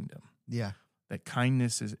the kingdom. Yeah. That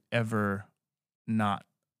kindness is ever not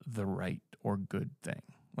the right or good thing.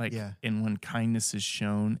 And when kindness is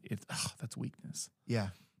shown, that's weakness. Yeah.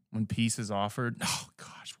 When peace is offered, oh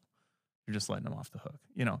gosh, you're just letting them off the hook,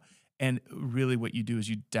 And really what you do is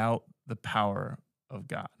you doubt the power of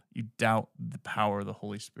God. You doubt the power of the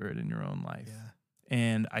Holy Spirit in your own life. Yeah.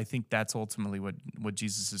 And I think that's ultimately what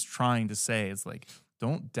Jesus is trying to say is like,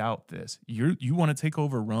 don't doubt this. You want to take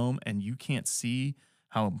over Rome and you can't see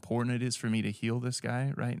how important it is for me to heal this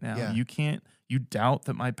guy right now. Yeah. You doubt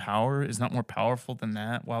that my power is not more powerful than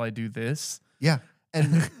that while I do this. Yeah.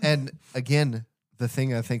 And again, the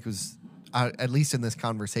thing I think was, at least in this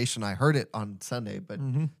conversation, I heard it on Sunday, but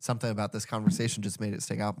something about this conversation just made it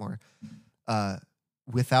stick out more.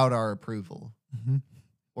 Without our approval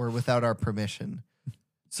or without our permission.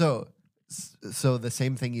 So the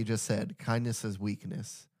same thing you just said, kindness is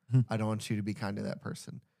weakness. I don't want you to be kind to that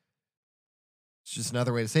person. It's just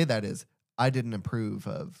another way to say that is, I didn't approve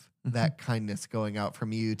of that kindness going out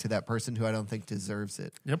from you to that person who I don't think deserves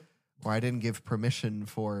it. Yep. Or I didn't give permission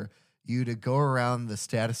for you to go around the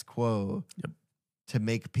status quo to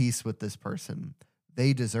make peace with this person.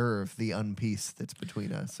 They deserve the unpeace that's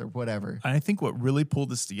between us or whatever. I think what really pulled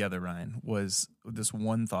this together, Ryan, was this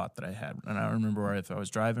one thought that I had. And I remember if I was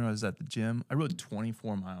driving, I was at the gym. I rode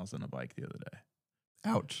 24 miles on a bike the other day.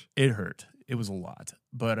 Ouch. It hurt. It was a lot.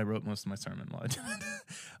 But I wrote most of my sermon while I did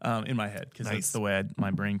it in my head because that's the way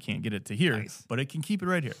my brain can't get it to here. But it can keep it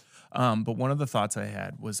right here. But one of the thoughts I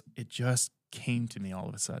had was it just came to me all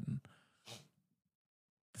of a sudden.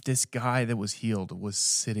 The this guy that was healed was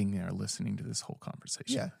sitting there listening to this whole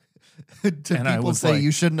conversation. Yeah. To And I people was say like-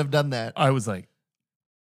 you shouldn't have done that. I was like,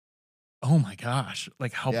 oh my gosh,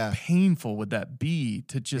 like how Yeah. painful would that be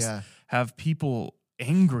to just Yeah. have people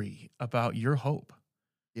angry about your hope,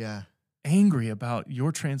 Yeah. angry about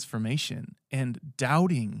your transformation, and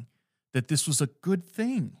doubting that this was a good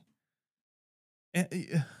thing.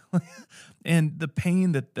 And the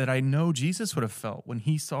pain that I know Jesus would have felt when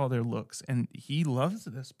he saw their looks, and he loves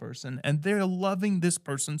this person, and they're loving this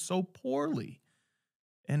person so poorly.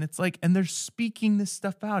 And it's like, and they're speaking this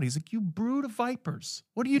stuff out. He's like, you brood of vipers.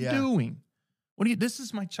 What are you Yeah. doing? This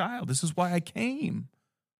is my child. This is why I came.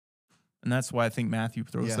 And that's why I think Matthew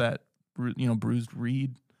throws Yeah. that, bruised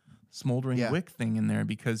reed, smoldering Yeah. wick thing in there,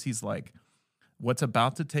 because he's like, what's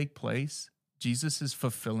about to take place, Jesus is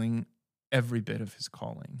fulfilling every bit of his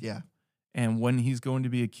calling. Yeah. And when he's going to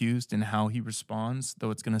be accused and how he responds,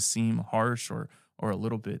 though it's going to seem harsh or a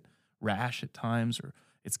little bit rash at times, or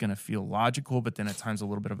it's going to feel logical, but then at times a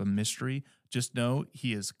little bit of a mystery, just know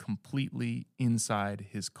he is completely inside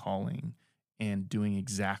his calling and doing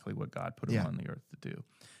exactly what God put him Yeah. on the earth to do.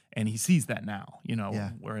 And he sees that now,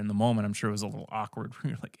 Yeah. where in the moment, I'm sure it was a little awkward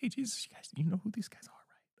where you're like, hey, Jesus, you know who these guys are,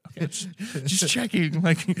 right? Okay, just checking.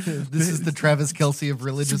 Like, This is the Travis Kelce of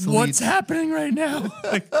religious what's elites. happening right now?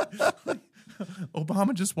 Like,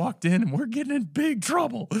 Obama just walked in and we're getting in big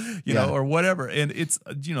trouble, Yeah. or whatever. And it's,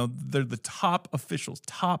 they're the top officials,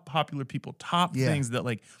 top popular people, top Yeah. things that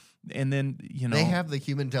and then, They have the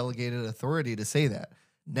human delegated authority to say that.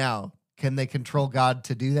 Now, can they control God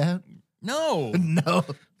to do that? no. No.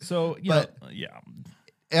 So, But- yeah.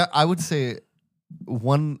 I would say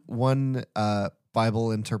one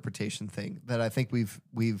Bible interpretation thing that I think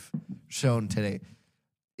we've shown today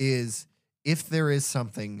is if there is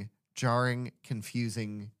something jarring,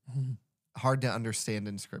 confusing, hard to understand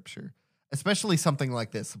in Scripture, especially something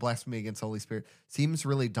like this, blasphemy against the Holy Spirit, seems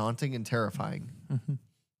really daunting and terrifying.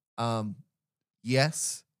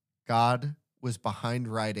 Yes, God was behind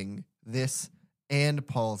writing this and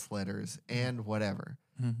Paul's letters and whatever,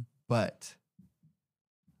 but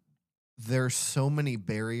there's so many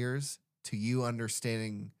barriers to you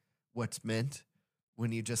understanding what's meant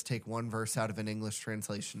when you just take one verse out of an English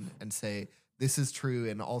translation and say, this is true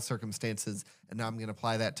in all circumstances, and now I'm going to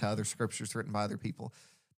apply that to other scriptures written by other people.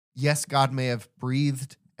 Yes, God may have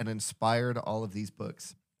breathed and inspired all of these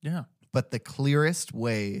books, Yeah. but the clearest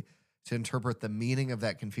way to interpret the meaning of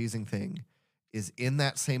that confusing thing is in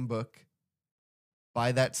that same book,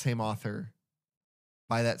 by that same author,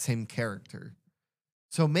 by that same character.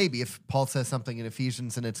 So maybe if Paul says something in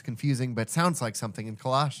Ephesians and it's confusing, but sounds like something in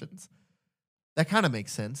Colossians, that kind of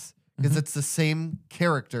makes sense because it's the same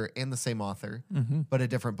character and the same author, but a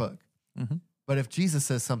different book. But if Jesus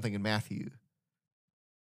says something in Matthew,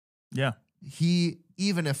 Yeah.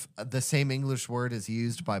 even if the same English word is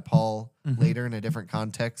used by Paul later in a different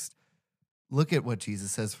context, look at what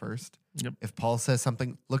Jesus says first. Yep. If Paul says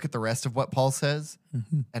something, look at the rest of what Paul says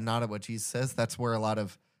and not at what Jesus says. That's where a lot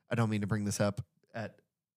of, I don't mean to bring this up at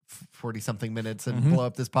 40-something minutes and blow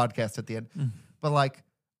up this podcast at the end, but like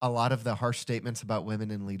a lot of the harsh statements about women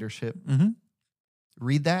in leadership,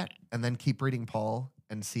 read that and then keep reading Paul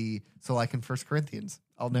and see. So like in 1 Corinthians,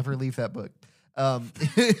 I'll never leave that book.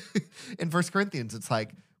 In 1 Corinthians, it's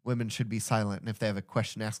like women should be silent, and if they have a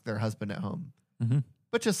question, ask their husband at home.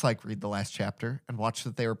 But just like read the last chapter and watch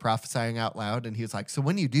that they were prophesying out loud. And he was like, so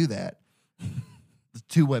when you do that, the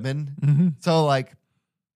two women, so like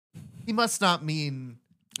he must not mean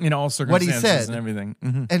In all circumstances said. and everything.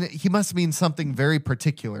 and he must mean something very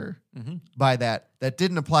particular by that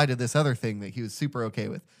didn't apply to this other thing that he was super okay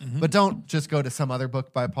with. But don't just go to some other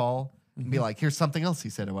book by Paul and be like, here's something else he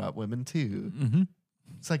said about women too.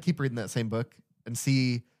 It's like keep reading that same book and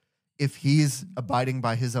see if he's abiding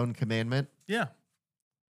by his own commandment. Yeah.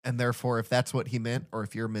 And therefore, if that's what he meant or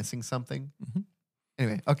if you're missing something.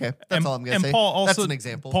 Anyway, okay. That's all I'm going to say. And Paul also, that's an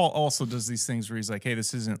example. Paul also does these things where he's like, hey,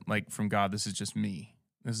 this isn't like from God. This is just me.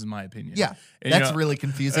 This is my opinion. Yeah. And, That's really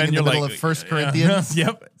confusing and in the you're middle like, of 1 Corinthians.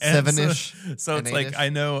 Yep. And 7-ish. So and it's like, 8-ish.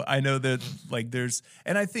 I know that like there's,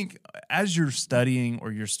 and I think as you're studying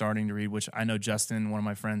or you're starting to read, which I know Justin, one of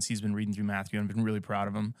my friends, he's been reading through Matthew and I've been really proud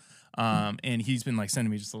of him. And he's been like sending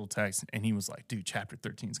me just a little text and he was like, dude, chapter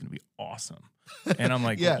 13 is going to be awesome. And I'm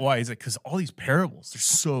like, Yeah. why? He's like, because all these parables, they're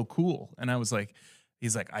so cool. And I was like,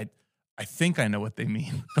 he's like, I think I know what they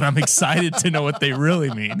mean, but I'm excited to know what they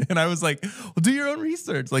really mean. And I was like, well, do your own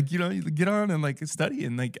research. Like, you get on and like study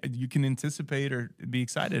and like you can anticipate or be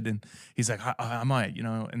excited. And he's like, I might,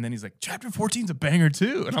 And then he's like, chapter 14 is a banger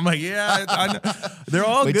too. And I'm like, yeah, I know. They're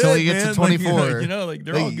all Wait good. till you get to man. 24. Like,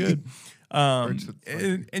 they're all good. And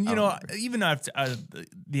you know, even after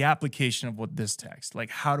the application of what this text, like,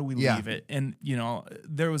 how do we leave it? And you know,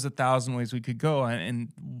 there was 1,000 ways we could go, and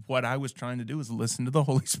what I was trying to do was listen to the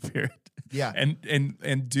Holy Spirit,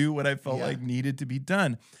 and do what I felt like needed to be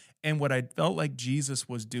done. And what I felt like Jesus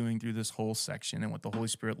was doing through this whole section, and what the Holy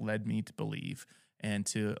Spirit led me to believe and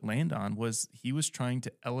to land on, was he was trying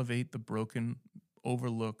to elevate the broken,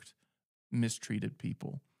 overlooked, mistreated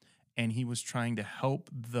people. And he was trying to help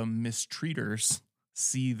the mistreaters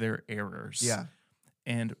see their errors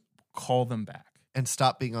and call them back. And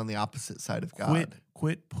stop being on the opposite side of God.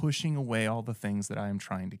 Quit pushing away all the things that I am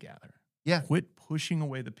trying to gather. Yeah. Quit pushing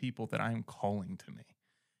away the people that I am calling to me.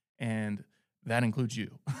 And that includes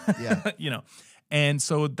you. Yeah. You know. And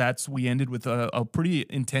so we ended with a pretty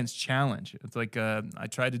intense challenge. It's like I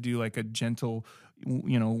tried to do like a gentle,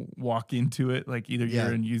 you know, walk into it. Like either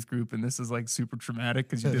you're in youth group and this is like super traumatic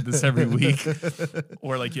because you did this every week,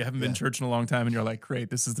 or like you haven't been to church in a long time and you're like, great,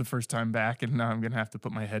 this is the first time back, and now I'm gonna have to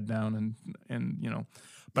put my head down and you know.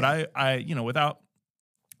 But I you know, without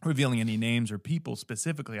revealing any names or people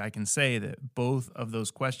specifically, I can say that both of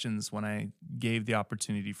those questions, when I gave the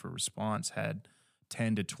opportunity for response, had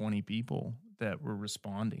 10 to 20 people that were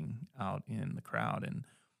responding out in the crowd. And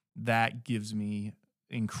that gives me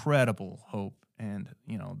incredible hope. And,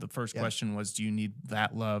 you know, the first question was, do you need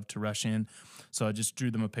that love to rush in? So I just drew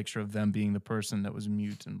them a picture of them being the person that was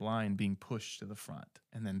mute and blind, being pushed to the front,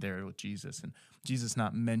 and then there with Jesus. And Jesus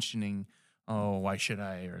not mentioning, oh, why should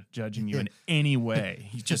I, or judging you in any way.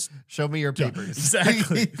 He just show me your papers.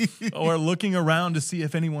 Exactly. Or looking around to see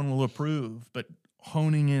if anyone will approve, but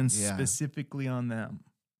honing in specifically on them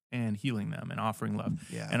and healing them and offering love.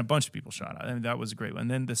 Yeah. And a bunch of people shot out. I mean, that was a great one.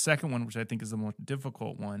 And then the second one, which I think is the most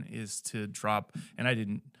difficult one, is to drop, and I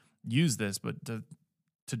didn't use this, but to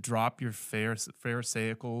drop your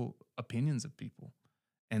pharisaical opinions of people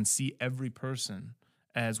and see every person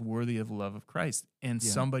as worthy of the love of Christ and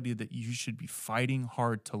somebody that you should be fighting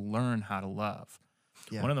hard to learn how to love.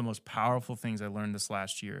 Yeah. One of the most powerful things I learned this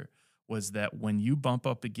last year was that when you bump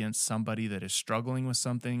up against somebody that is struggling with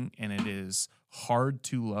something and it is hard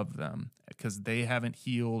to love them because they haven't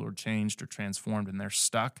healed or changed or transformed and they're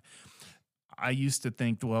stuck, I used to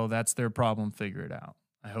think, well, that's their problem, figure it out.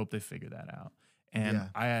 I hope they figure that out. And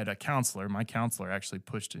I had a counselor, my counselor actually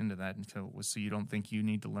pushed into that until it was, so you don't think you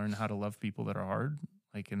need to learn how to love people that are hard?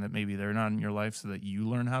 Like, and that maybe they're not in your life so that you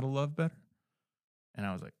learn how to love better? And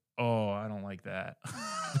I was like, oh, I don't like that.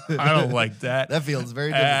 I don't like that. That feels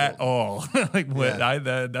very difficult. At all. Like, what?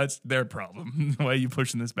 That's their problem. Why are you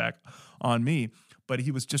pushing this back on me? But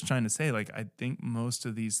he was just trying to say, like, I think most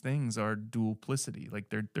of these things are dualplicity.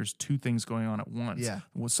 Like, there's two things going on at once. Yeah.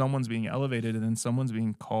 Well, someone's being elevated and then someone's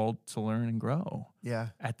being called to learn and grow. Yeah.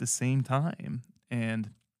 At the same time. And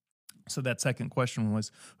so that second question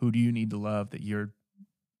was, who do you need to love that you're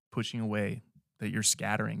pushing away, that you're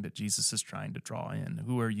scattering, that Jesus is trying to draw in?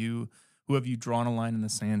 Who are you? Who have you drawn a line in the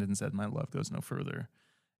sand and said, my love goes no further?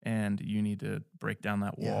 And you need to break down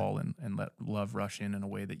that wall and let love rush in a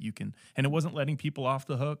way that you can. And it wasn't letting people off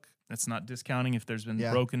the hook. That's not discounting if there's been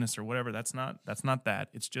brokenness or whatever. That's not that.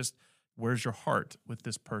 It's just, where's your heart with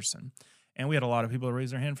this person? And we had a lot of people that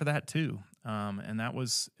raised their hand for that too. And it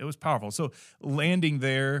was powerful. So landing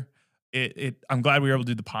there, I'm glad we were able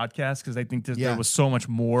to do the podcast, because I think that there was so much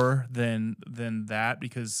more than that,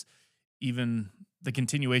 because even the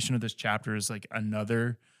continuation of this chapter is like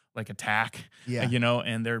another like attack, you know,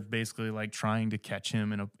 and they're basically like trying to catch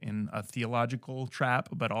him in a theological trap,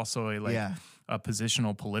 but also a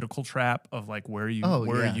positional political trap of like, where are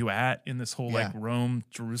you at in this whole like Rome,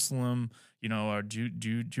 Jerusalem, you know, or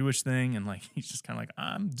Jewish thing. And like, he's just kind of like,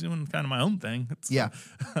 I'm doing kind of my own thing.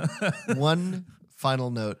 One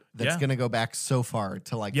final note that's going to go back so far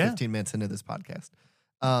to like 15 minutes into this podcast.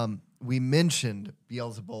 We mentioned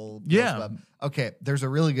Beelzebub. Okay, there's a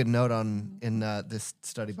really good note in this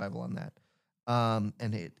study Bible on that.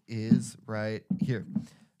 And it is right here.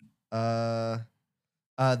 The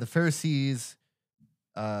Pharisees,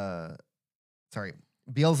 Beelzebul,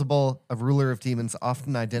 a ruler of demons,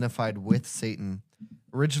 often identified with Satan.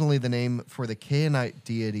 Originally the name for the Canaanite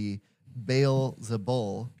deity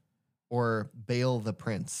Baal-zebul, or Baal the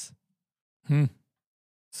Prince.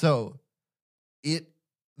 So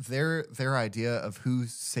their idea of who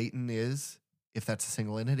Satan is, if that's a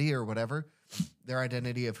single entity or whatever, their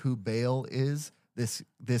identity of who Baal is, this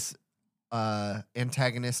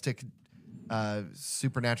antagonistic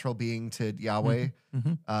supernatural being to Yahweh,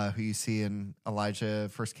 who you see in Elijah,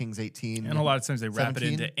 1 Kings 18. And a lot of times they wrap it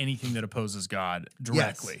into anything that opposes God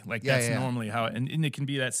directly. Yes. Like that's normally how, and it can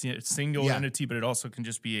be that single entity, but it also can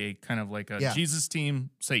just be a kind of like a Jesus team,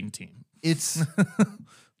 Satan team. It's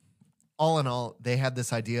all in all, they had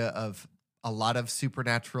this idea of a lot of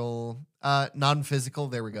supernatural, non-physical,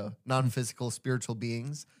 there we go, non-physical spiritual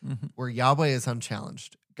beings where Yahweh is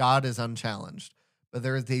unchallenged. God is unchallenged. But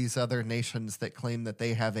there are these other nations that claim that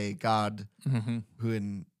they have a God who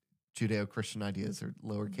in Judeo-Christian ideas are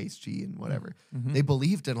lowercase g and whatever. They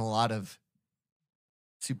believed in a lot of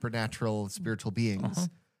supernatural spiritual beings,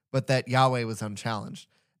 but that Yahweh was unchallenged.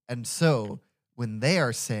 And so when they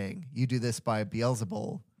are saying, you do this by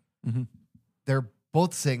Beelzebul, they're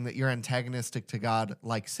both saying that you're antagonistic to God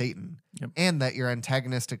like Satan and that you're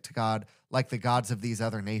antagonistic to God like the gods of these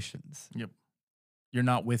other nations. You're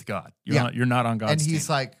not with God. You're not on God's team. And he's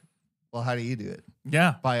team. like, well, how do you do it?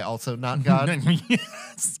 Yeah. By also not God?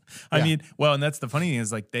 Yes. I mean, well, and that's the funny thing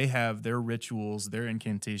is like they have their rituals, their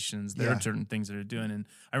incantations, their certain things that they're doing. And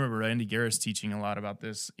I remember Andy Garris teaching a lot about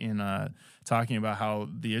this in talking about how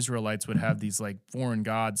the Israelites would have these like foreign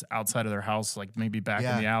gods outside of their house, like maybe back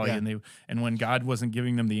in the alley. And when God wasn't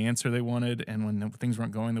giving them the answer they wanted and when things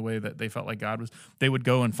weren't going the way that they felt like God was, they would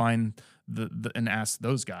go and find and ask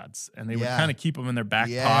those gods, and they would kind of keep them in their back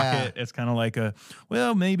pocket. It's kind of like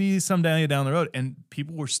well, maybe someday down the road. And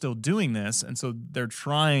people were still doing this, and so they're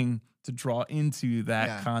trying to draw into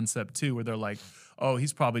that concept too, where they're like, oh,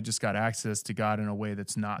 he's probably just got access to God in a way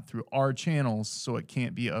that's not through our channels, so it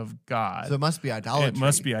can't be of God. So it must be idolatry. It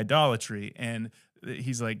must be idolatry. And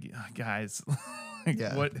he's like, guys,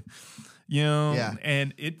 what,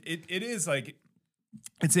 and it is like,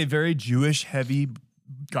 it's a very Jewish heavy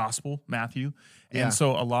gospel, Matthew. And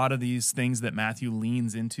so a lot of these things that Matthew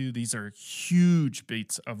leans into, these are huge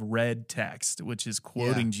bits of red text, which is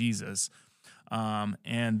quoting Jesus.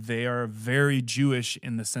 And they are very Jewish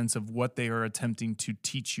in the sense of what they are attempting to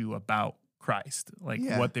teach you about Christ, like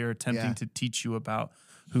what they're attempting to teach you about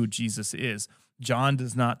who Jesus is. John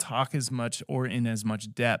does not talk as much or in as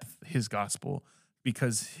much depth his gospel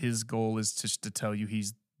because his goal is just to tell you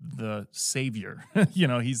he's the Savior.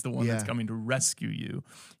 He's the one that's coming to rescue you.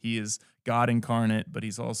 He is God incarnate, but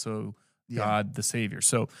he's also God the Savior.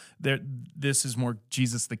 So this is more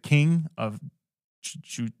Jesus the King of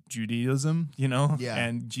Judaism,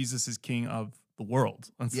 and Jesus is King of the world.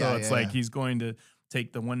 And so it's like he's going to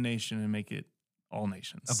take the one nation and make it all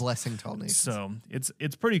nations. A blessing to all nations. So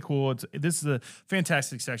it's pretty cool. This is a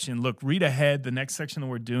fantastic section. Look, read ahead. The next section that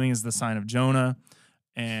we're doing is the sign of Jonah.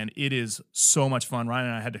 And it is so much fun. Ryan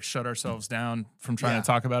and I had to shut ourselves down from trying to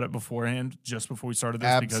talk about it beforehand, just before we started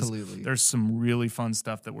this, because there's some really fun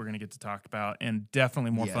stuff that we're going to get to talk about, and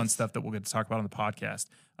definitely more fun stuff that we'll get to talk about on the podcast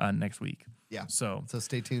next week. Yeah. So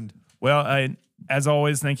stay tuned. Well, as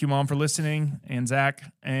always, thank you, Mom, for listening, and Zach.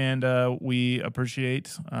 And we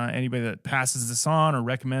appreciate anybody that passes this on or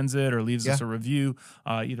recommends it or leaves us a review,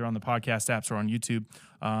 either on the podcast apps or on YouTube.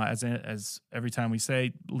 As every time we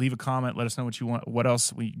say, leave a comment, let us know what you want, what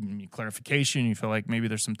else we need clarification. You feel like maybe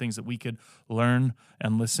there's some things that we could learn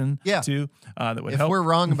and listen to that would help. If we're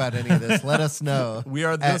wrong about any of this, let us know. We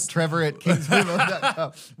are at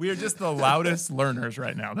Trevor@kingsremote.com. We are just the loudest learners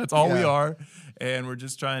right now. That's all we are. And we're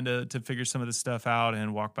just trying to figure some of this stuff out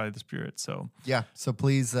and walk by the Spirit. So so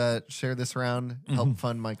please share this around. Help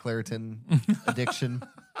fund my Claritin addiction.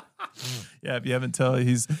 Yeah, if you haven't tell,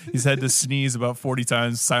 he's had to sneeze about 40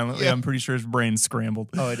 times silently. I'm pretty sure his brain's scrambled.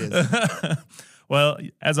 Oh, it is. Well,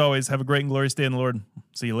 as always, have a great and glorious day in the Lord.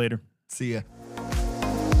 See you later. See ya.